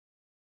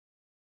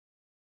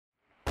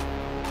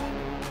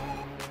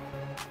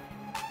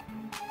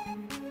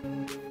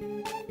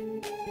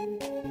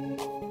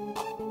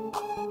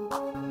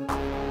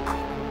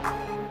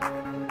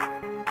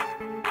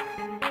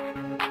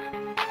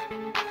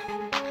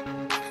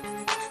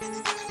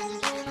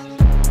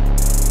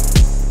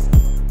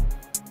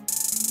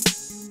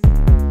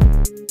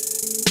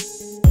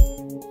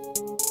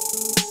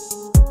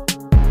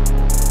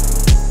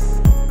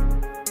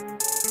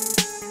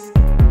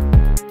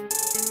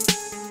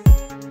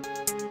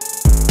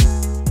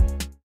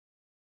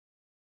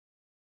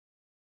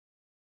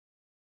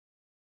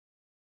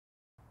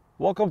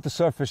Welcome to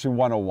Surf Fishing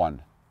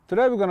 101.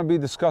 Today we're going to be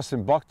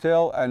discussing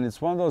bucktail, and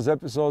it's one of those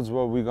episodes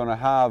where we're going to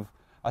have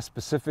a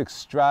specific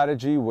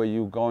strategy where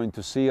you're going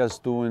to see us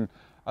doing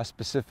a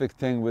specific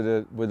thing with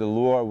the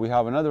lure. We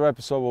have another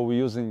episode where we're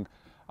using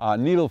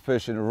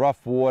needlefish in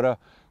rough water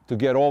to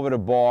get over the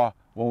bar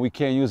when we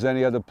can't use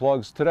any other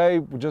plugs. Today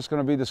we're just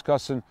going to be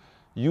discussing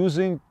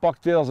using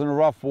bucktails in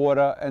rough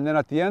water, and then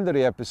at the end of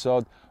the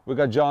episode we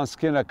got John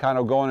Skinner kind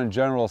of going in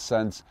general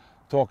sense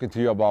talking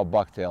to you about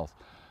bucktails.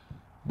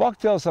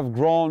 Bucktails have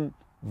grown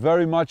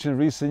very much in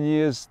recent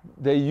years.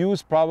 They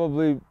use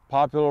probably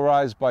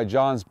popularized by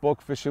John's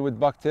book, Fishing with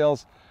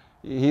Bucktails.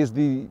 He's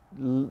the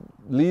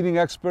leading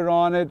expert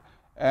on it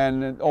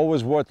and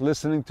always worth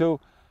listening to.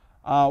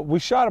 We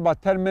shot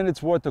about 10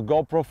 minutes worth of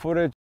GoPro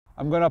footage.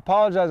 I'm going to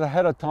apologize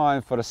ahead of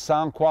time for the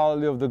sound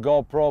quality of the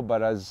GoPro,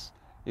 but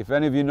if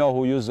any of you know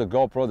who uses a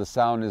GoPro, the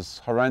sound is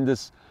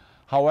horrendous.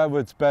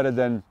 However, it's better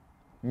than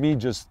me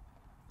just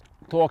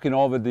talking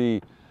over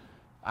the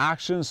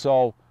action.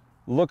 So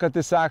look at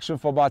this action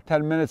for about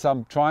 10 minutes.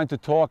 I'm trying to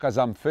talk as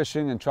I'm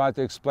fishing and trying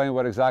to explain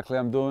what exactly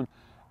I'm doing.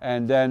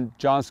 And then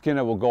John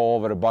Skinner will go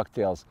over the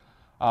bucktails.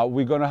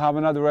 We're going to have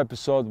another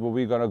episode where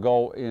we're going to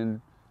go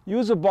in,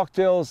 use a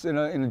bucktails in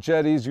a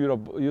jetties,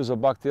 use a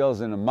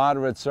bucktails in a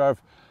moderate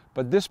surf.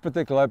 But this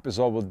particular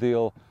episode will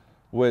deal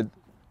with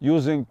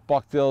using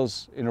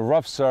bucktails in a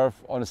rough surf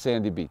on a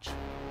sandy beach.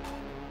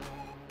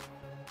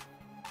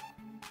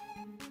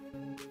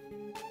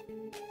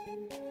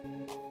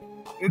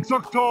 It's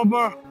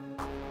October,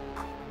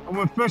 and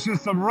we're fishing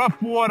some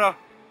rough water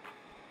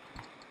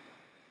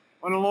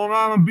on a Long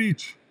Island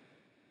beach.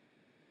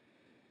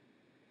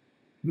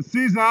 The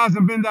season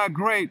hasn't been that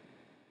great,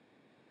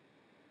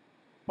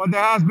 but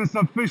there has been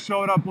some fish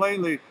showed up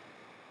lately.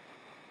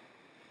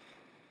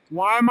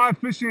 Why am I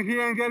fishing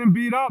here and getting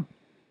beat up?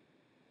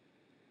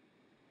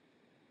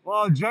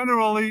 Well,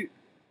 generally,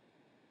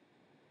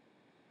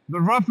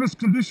 the roughest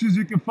conditions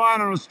you can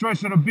find on a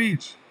stretch of the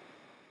beach,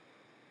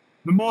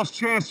 the most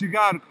chance you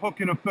got of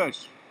hooking a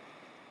fish.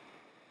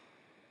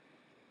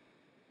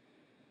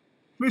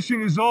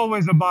 Fishing is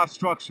always about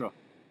structure.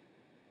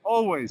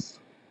 Always.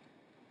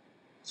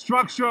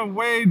 Structure,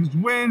 waves,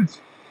 wind,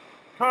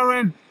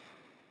 current,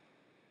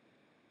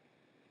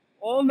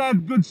 all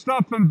that good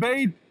stuff and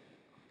bait.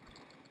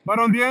 But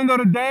on the end of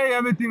the day,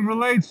 everything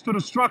relates to the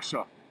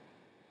structure.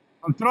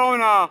 I'm throwing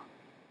a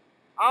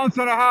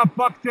 1.5 ounce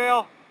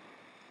bucktail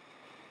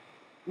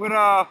with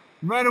a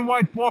red and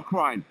white pork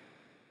rind.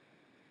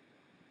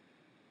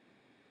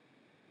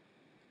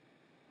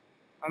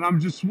 And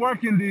I'm just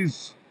working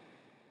these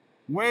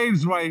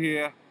waves right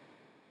here.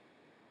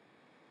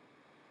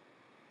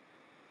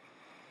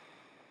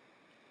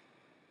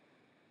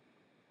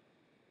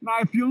 Now,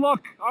 if you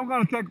look, I'm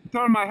going to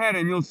turn my head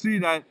and you'll see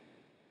that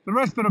the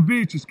rest of the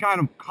beach is kind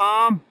of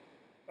calm,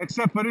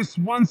 except for this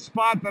one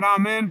spot that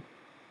I'm in,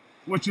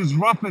 which is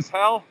rough as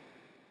hell.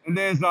 And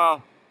there's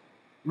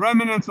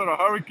remnants of a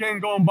hurricane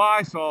going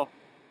by, so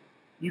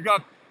you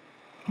got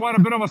quite a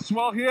bit of a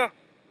swell here.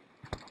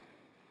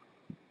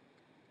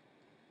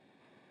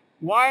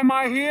 Why am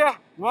I here?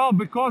 Well,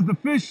 because the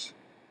fish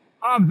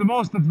have the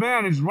most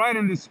advantage right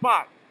in this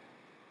spot.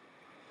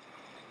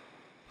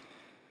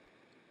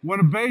 When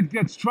a bait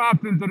gets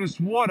trapped into this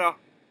water,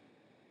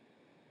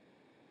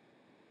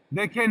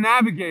 they can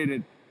navigate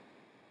it.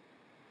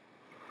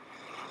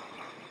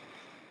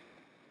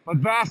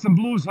 But bass and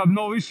blues have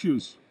no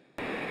issues.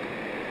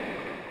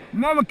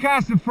 Never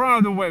cast in front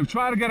of the wave.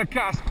 Try to get a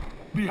cast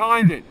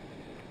behind it.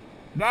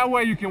 That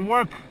way you can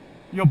work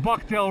your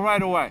bucktail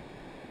right away.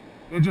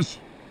 And just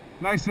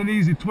nice and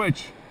easy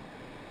twitch.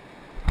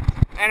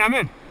 And I'm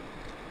in.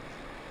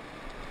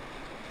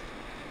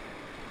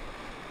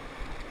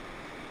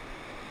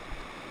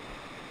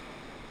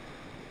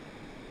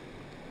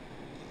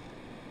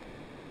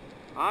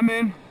 I'm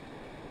in.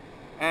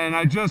 And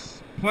I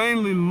just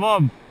plainly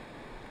love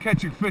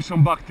catching fish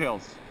on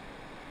bucktails.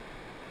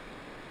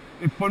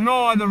 If for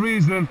no other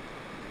reason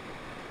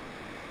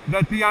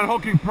that the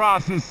unhooking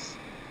process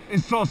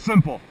is so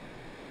simple.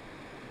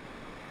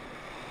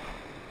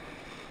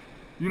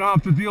 You don't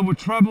have to deal with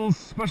trebles,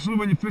 especially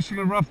when you're fishing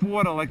in rough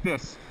water like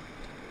this.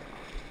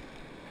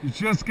 You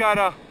just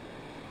gotta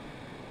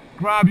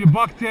grab your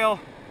bucktail,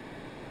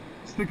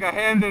 stick a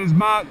hand in his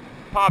mouth,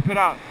 pop it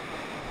out.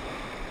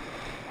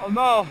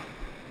 Although,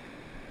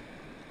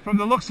 from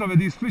the looks of it,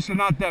 these fish are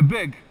not that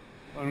big.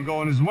 Let him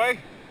go in his way.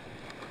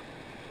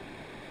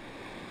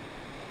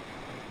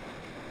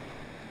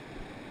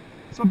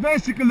 So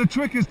basically the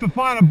trick is to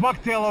find a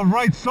bucktail of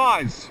right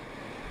size.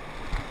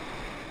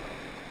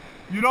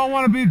 You don't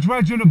want to be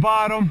dredging the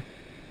bottom,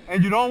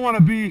 and you don't want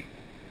to be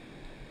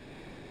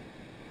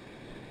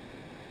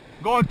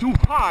going too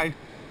high.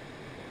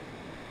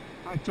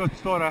 I just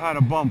thought I had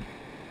a bump.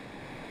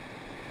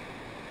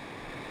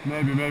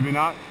 Maybe, maybe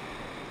not.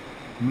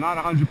 I'm not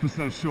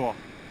 100% sure.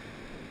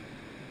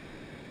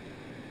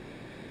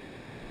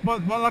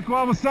 But like what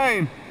I was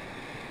saying,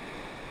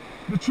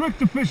 the trick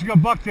to fishing a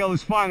bucktail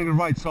is finding the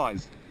right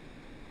size.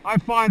 I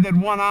find that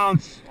 1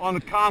 ounce on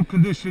the calm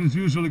condition is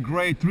usually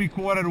great,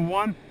 3/4 to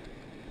 1.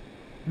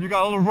 You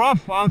got a little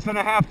rough,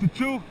 1.5 to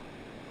 2.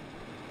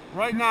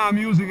 Right now I'm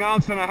using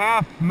 1.5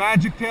 ounce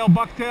Magic Tail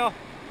Bucktail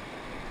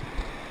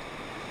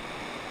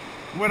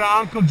with an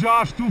Uncle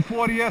Josh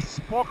 240S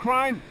pork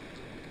rind.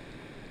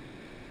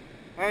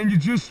 And you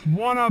just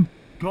want to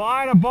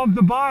glide above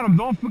the bottom.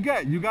 Don't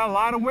forget, you got a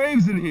lot of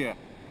waves in here.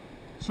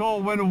 So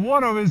when the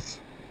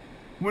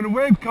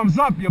wave comes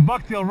up, your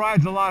bucktail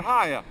rides a lot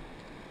higher.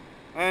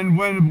 And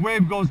when the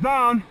wave goes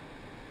down,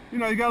 you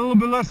know, you got a little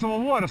bit less of a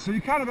water. So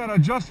you kind of got to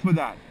adjust for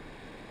that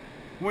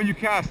when you're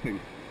casting.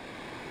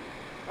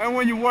 And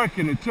when you're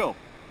working it too.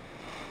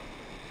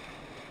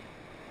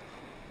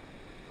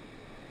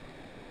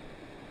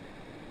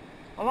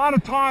 A lot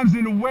of times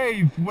in a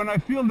wave, when I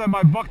feel that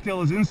my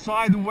bucktail is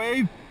inside the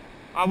wave,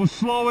 I will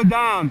slow it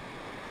down,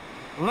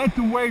 let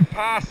the wave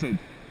pass it,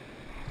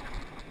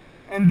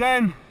 and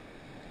then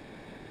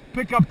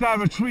pick up that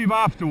retrieve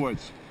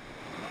afterwards.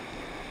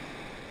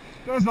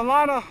 There's a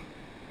lot of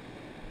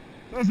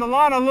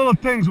little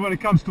things when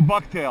it comes to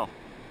bucktail.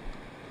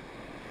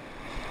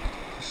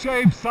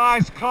 Shape,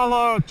 size,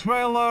 color,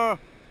 trailer,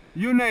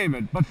 you name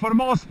it. But for the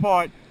most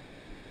part,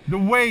 the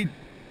weight,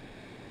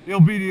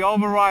 it'll be the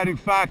overriding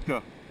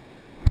factor.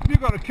 If you're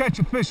going to catch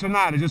a fish or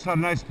not, I just had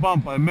a nice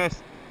bump, I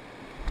missed.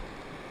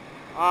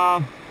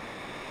 What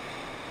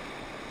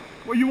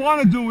you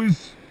want to do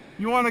is,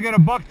 you want to get a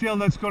bucktail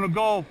that's going to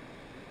go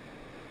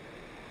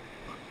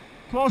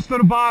close to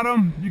the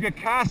bottom. You get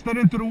casted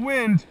into the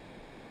wind,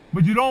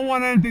 but you don't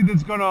want anything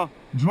that's going to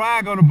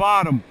drag on the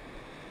bottom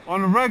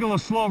on a regular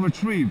slow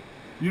retrieve.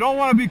 You don't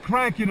want to be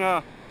cranking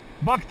a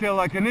bucktail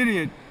like an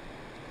idiot.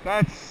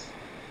 That's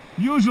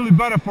usually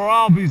better for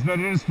albies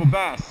than it is for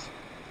bass.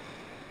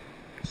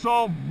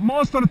 So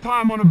most of the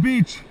time on the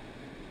beach,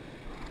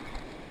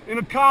 in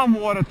a calm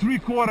water,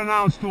 3/4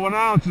 ounce to 1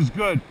 ounce is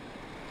good.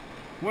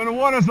 When the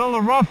water's a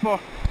little rougher,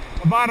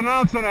 about 1.5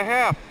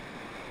 ounces.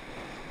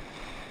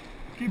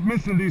 Keep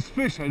missing these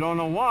fish, I don't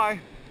know why.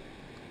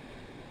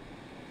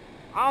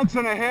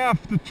 1.5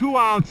 ounces to 2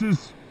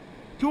 ounces.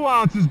 2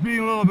 ounces being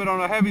a little bit on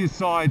the heavier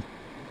side.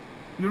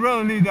 You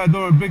really need that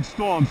during big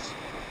storms.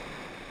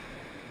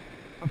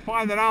 I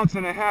find that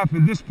 1.5 ounces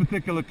in this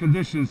particular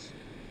conditions,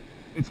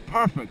 it's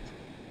perfect.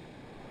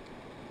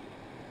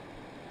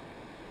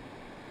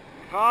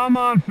 Come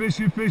on,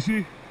 fishy,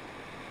 fishy.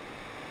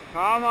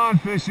 Come on,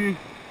 fishy.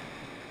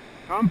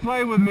 Come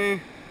play with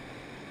me.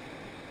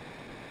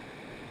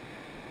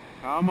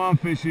 Come on,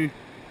 fishy.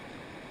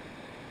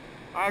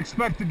 I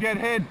expect to get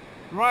hit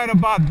right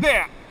about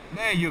there.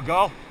 There you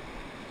go.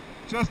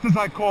 Just as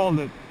I called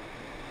it.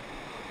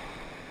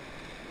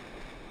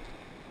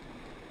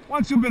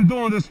 Once you've been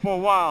doing this for a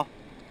while,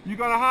 you're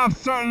going to have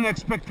certain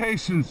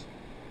expectations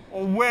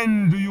of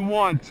when do you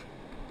want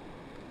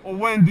or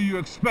when do you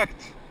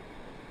expect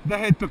the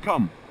hit to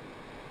come.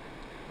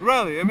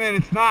 Really, I mean,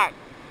 it's not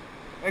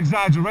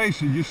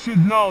exaggeration. You should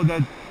know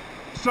that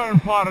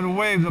certain part of the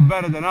waves are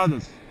better than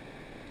others.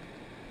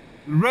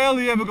 You're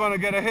rarely ever going to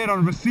get a hit on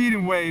a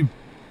receding wave,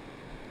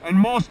 and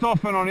most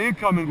often on the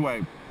incoming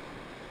wave.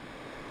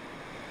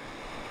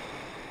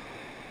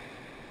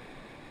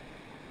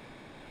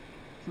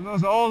 So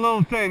those are all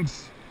little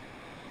things.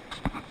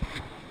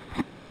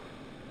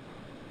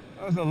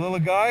 There's a little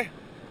guy.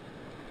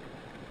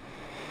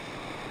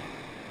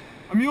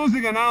 I'm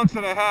using 1.5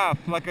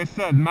 ounces, like I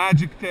said,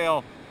 Magic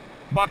Tail,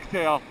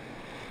 Bucktail,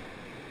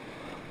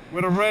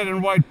 with a red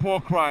and white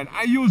pork rind.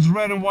 I use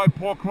red and white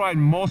pork rind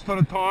most of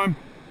the time.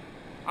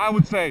 I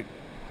would say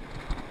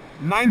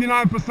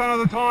 99% of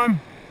the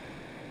time.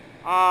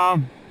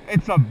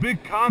 It's a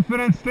big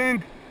confidence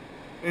thing.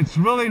 It's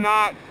really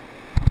not.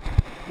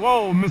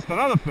 Whoa, missed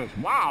another fish.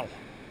 Wow.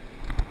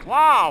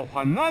 Wow,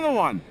 another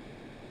one.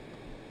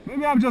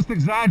 Maybe I'm just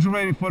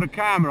exaggerating for the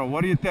camera.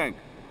 What do you think?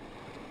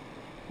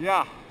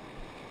 Yeah.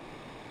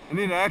 I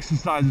need to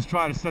exercise to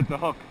try to set the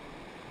hook.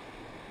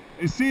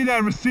 You see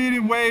that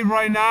receding wave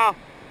right now?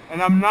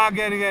 And I'm not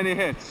getting any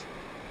hits.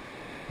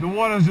 The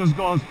water's just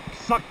going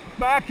sucked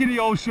back in the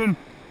ocean.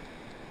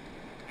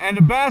 And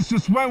the bass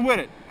just went with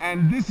it.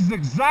 And this is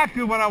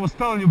exactly what I was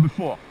telling you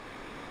before.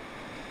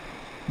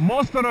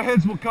 Most of the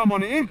hits will come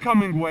on the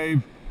incoming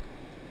wave,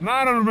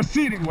 not on the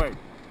receding wave.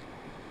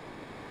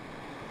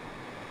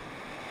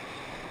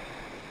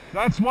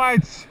 That's why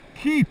it's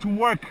key to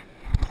work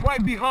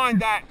right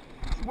behind that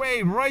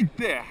wave right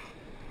there.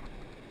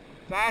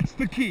 That's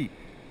the key.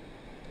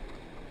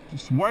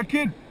 Just work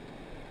it.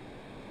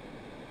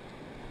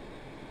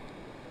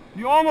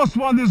 You almost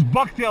want this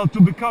bucktail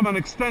to become an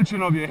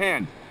extension of your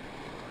hand.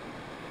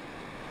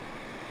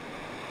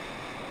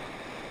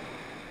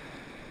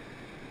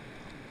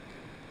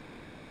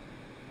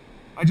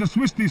 I just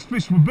wish these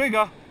fish were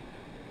bigger,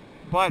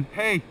 but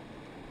hey,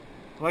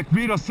 like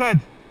Vito said,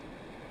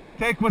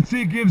 take what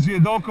sea gives you,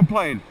 don't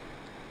complain.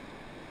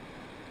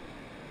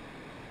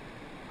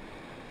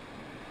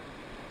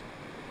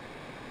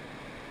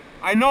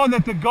 I know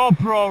that the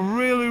GoPro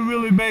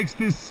really makes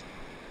this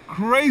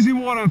crazy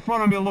water in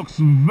front of me looks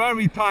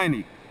very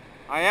tiny.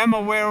 I am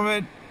aware of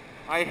it,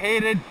 I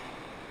hate it,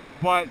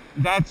 but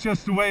that's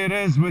just the way it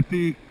is with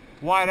the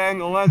wide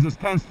angle lenses.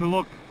 Tends to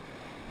look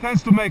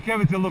tends to make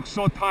everything look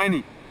so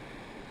tiny.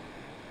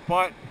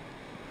 But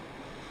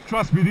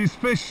trust me, these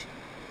fish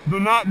do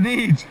not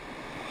need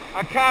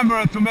a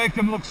camera to make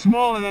them look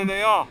smaller than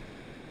they are.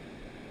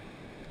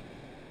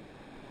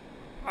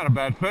 Not a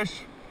bad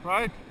fish,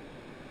 right?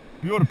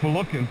 Beautiful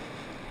looking.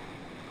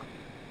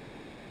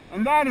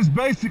 And that is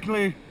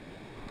basically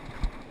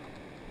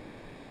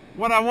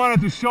what I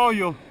wanted to show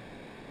you.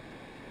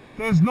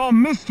 There's no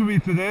mystery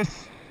to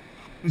this.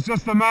 It's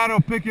just a matter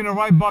of picking the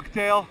right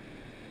bucktail,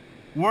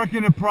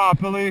 working it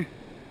properly,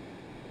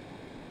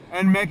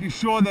 and making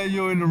sure that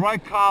you're in the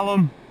right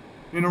column,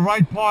 in the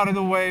right part of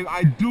the wave.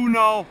 I do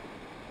know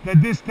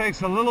that this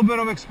takes a little bit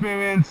of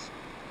experience,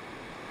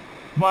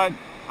 but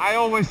I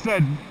always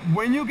said,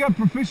 when you get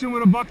proficient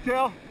with a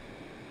bucktail,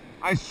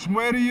 I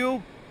swear to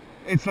you,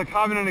 it's like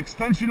having an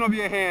extension of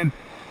your hand.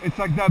 It's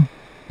like that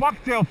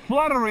bucktail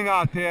fluttering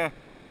out there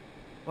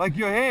like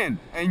your hand,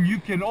 and you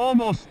can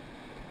almost,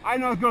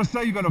 I'm not going to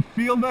say you're going to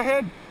feel the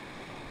hit,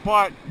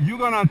 but you're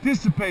going to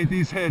anticipate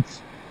these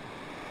hits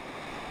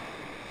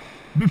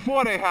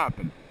before they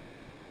happen.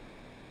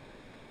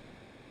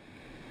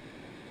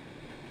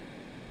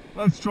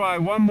 Let's try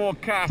one more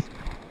cast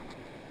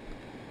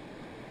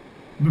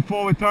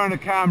before we turn the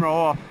camera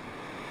off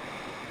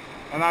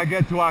and I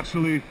get to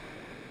actually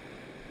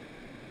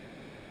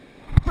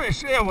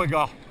fish. Here we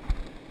go.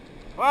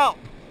 Well,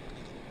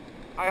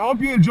 I hope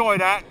you enjoy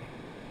that.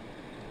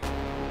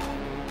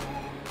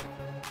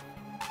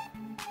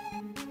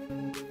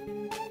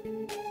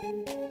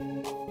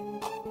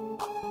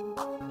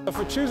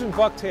 For choosing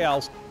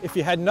bucktails, if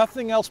you had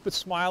nothing else but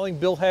smiling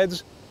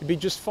billheads, you'd be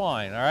just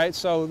fine, all right?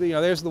 So,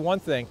 there's the one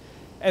thing.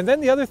 And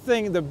then the other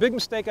thing, the big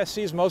mistake I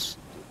see is most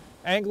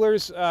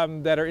anglers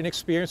that are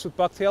inexperienced with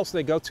bucktails,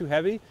 they go too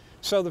heavy.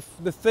 So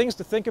the things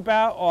to think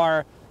about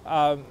are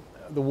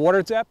the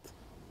water depth,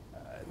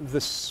 the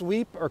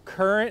sweep or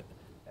current,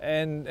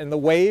 and the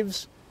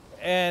waves.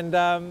 And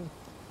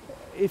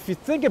if you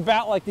think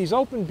about like these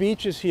open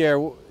beaches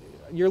here,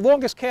 your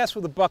longest cast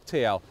with a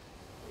bucktail,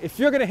 if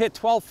you're going to hit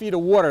 12 feet of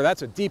water,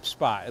 that's a deep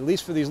spot, at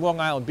least for these Long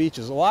Island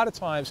beaches. A lot of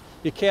times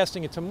you're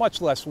casting into much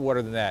less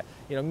water than that,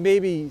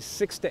 maybe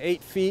 6 to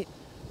 8 feet,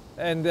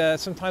 and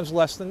sometimes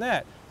less than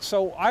that.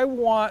 So I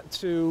want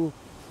to,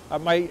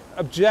 my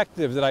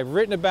objective that I've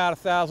written about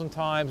 1,000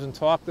 times and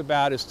talked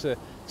about is to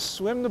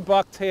swim the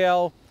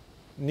bucktail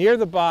near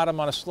the bottom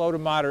on a slow to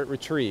moderate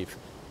retrieve.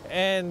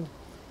 And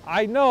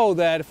I know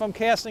that if I'm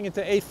casting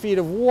into 8 feet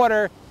of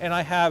water and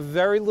I have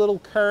very little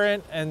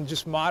current and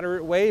just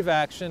moderate wave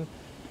action,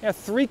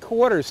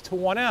 3/4 to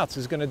 1 ounce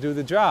is going to do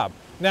the job.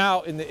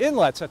 Now in the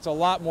inlets, that's a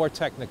lot more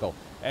technical,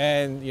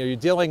 and you're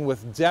dealing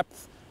with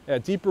depth,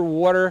 deeper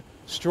water,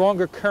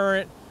 stronger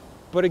current,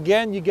 but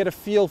again, you get a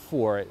feel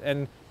for it.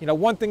 And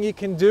one thing you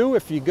can do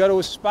if you go to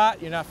a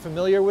spot you're not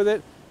familiar with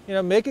it,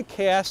 make a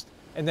cast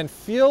and then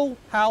feel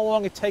how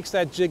long it takes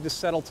that jig to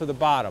settle to the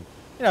bottom.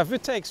 If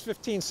it takes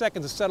 15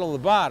 seconds to settle to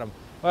the bottom,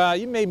 well,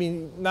 you may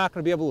be not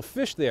going to be able to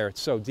fish there, it's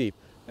so deep.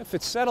 If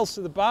it settles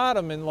to the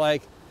bottom in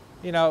like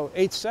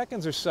 8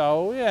 seconds or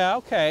so, yeah,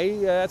 okay,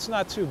 that's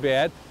not too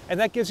bad. And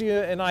that gives you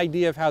an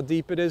idea of how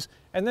deep it is.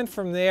 And then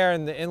from there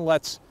in the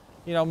inlets,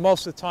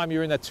 most of the time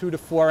you're in that 2 to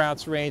 4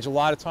 ounce range. A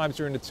lot of times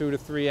you're in the 2 to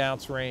 3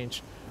 ounce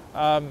range.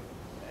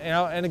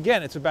 And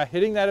again, it's about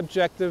hitting that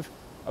objective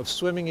of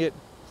swimming it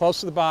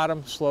close to the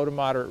bottom, slow to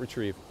moderate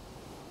retrieve.